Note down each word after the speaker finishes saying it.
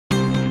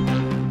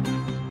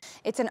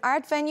It's an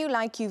art venue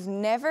like you've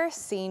never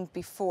seen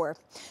before.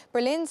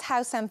 Berlin's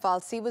Haus am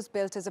Waldsee was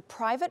built as a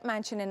private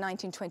mansion in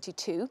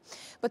 1922,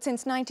 but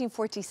since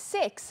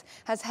 1946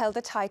 has held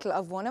the title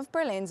of one of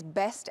Berlin's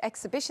best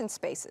exhibition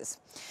spaces.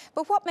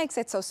 But what makes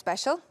it so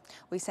special?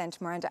 We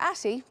sent Miranda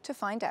Atty to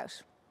find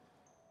out.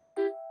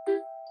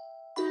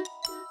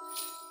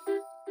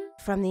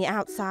 From the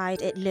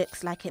outside, it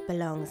looks like it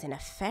belongs in a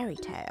fairy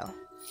tale.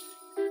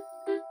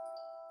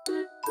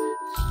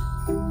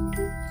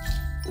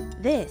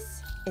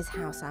 This is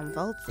Haus am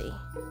Waldsee.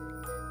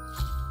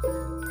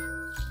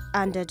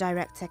 Under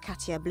director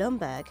Katja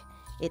Blomberg,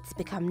 it's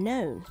become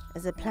known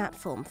as a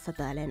platform for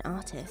Berlin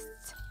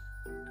artists.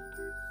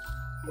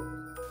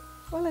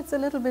 Well, it's a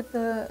little bit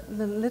the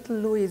little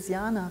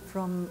Louisiana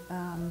from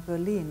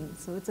Berlin.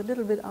 So it's a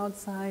little bit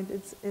outside,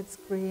 it's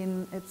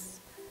green,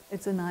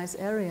 it's a nice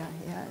area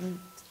here, and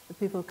the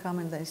people come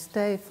and they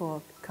stay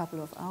for a couple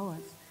of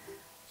hours.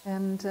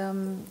 And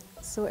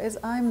so as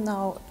I'm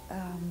now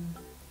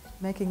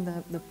making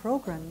the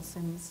program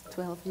since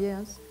 12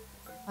 years,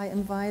 I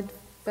invite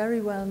very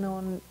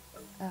well-known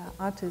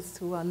artists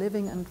who are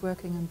living and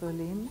working in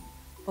Berlin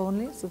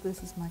only, so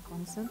this is my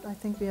concept. I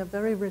think we are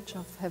very rich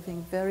of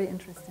having very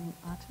interesting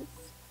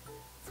artists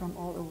from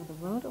all over the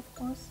world, of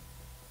course.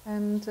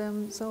 And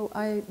so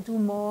I do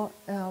more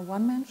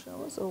one-man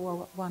shows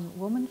or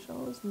one-woman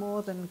shows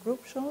more than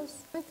group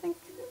shows. I think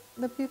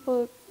the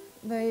people,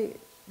 they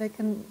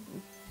can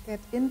get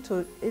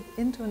into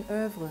an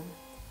oeuvre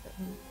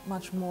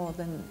much more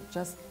than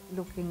just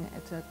looking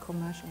at a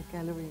commercial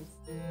galleries.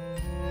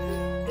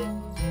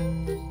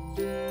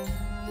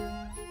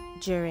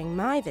 During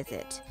my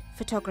visit,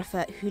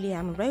 photographer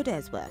Julian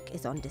Roder's work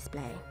is on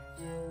display.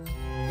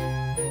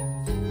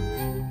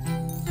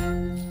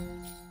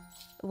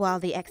 While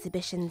the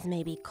exhibitions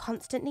may be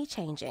constantly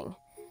changing,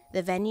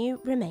 the venue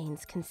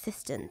remains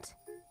consistent.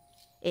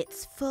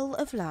 It's full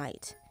of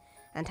light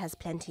and has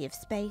plenty of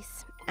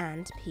space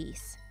and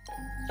peace.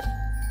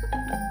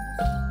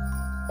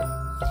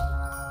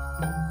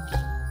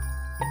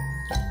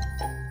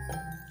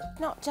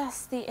 Not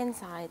just the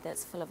inside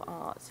that's full of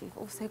art, we've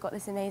also got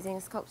this amazing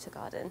sculpture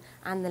garden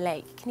and the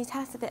lake. Can you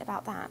tell us a bit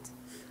about that?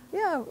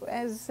 Yeah,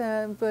 as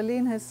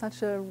Berlin has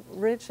such a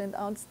rich and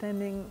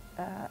outstanding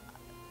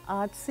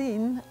art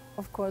scene,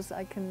 of course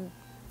I can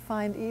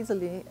find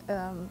easily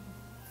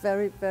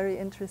very, very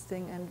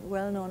interesting and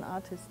well-known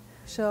artists.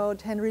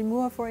 Showed Henry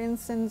Moore, for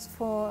instance,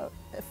 for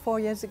 4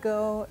 years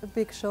ago, a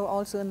big show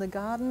also in the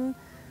garden.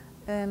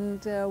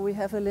 And we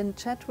have a Lynn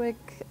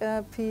Chadwick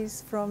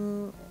piece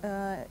from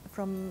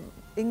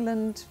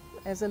England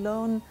as a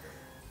loan.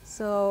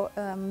 So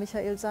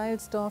Michael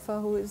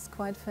Seilsdorfer, who is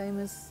quite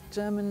famous,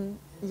 German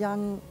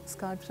young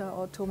sculptor,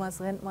 or Thomas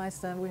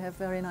Rentmeister. We have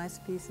very nice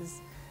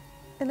pieces,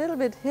 a little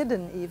bit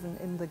hidden even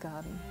in the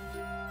garden.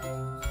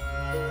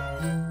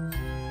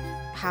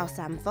 Haus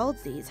am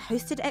Waldsee's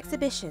hosted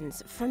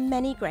exhibitions from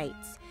many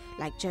greats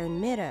like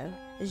Joan Miro,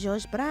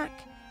 Georges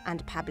Braque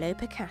and Pablo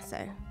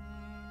Picasso.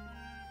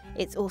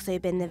 It's also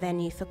been the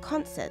venue for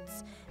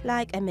concerts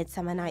like A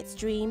Midsummer Night's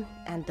Dream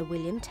and the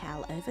William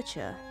Tell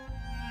Overture.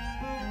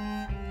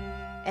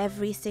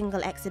 Every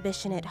single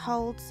exhibition it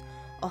holds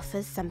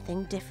offers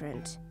something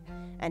different,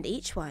 and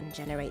each one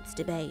generates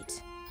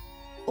debate.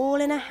 All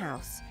in a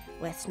house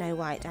where Snow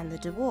White and the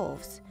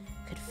Dwarfs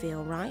could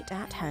feel right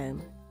at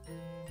home.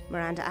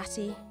 Miranda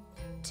Atty,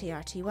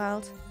 TRT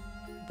World,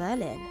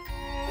 Berlin.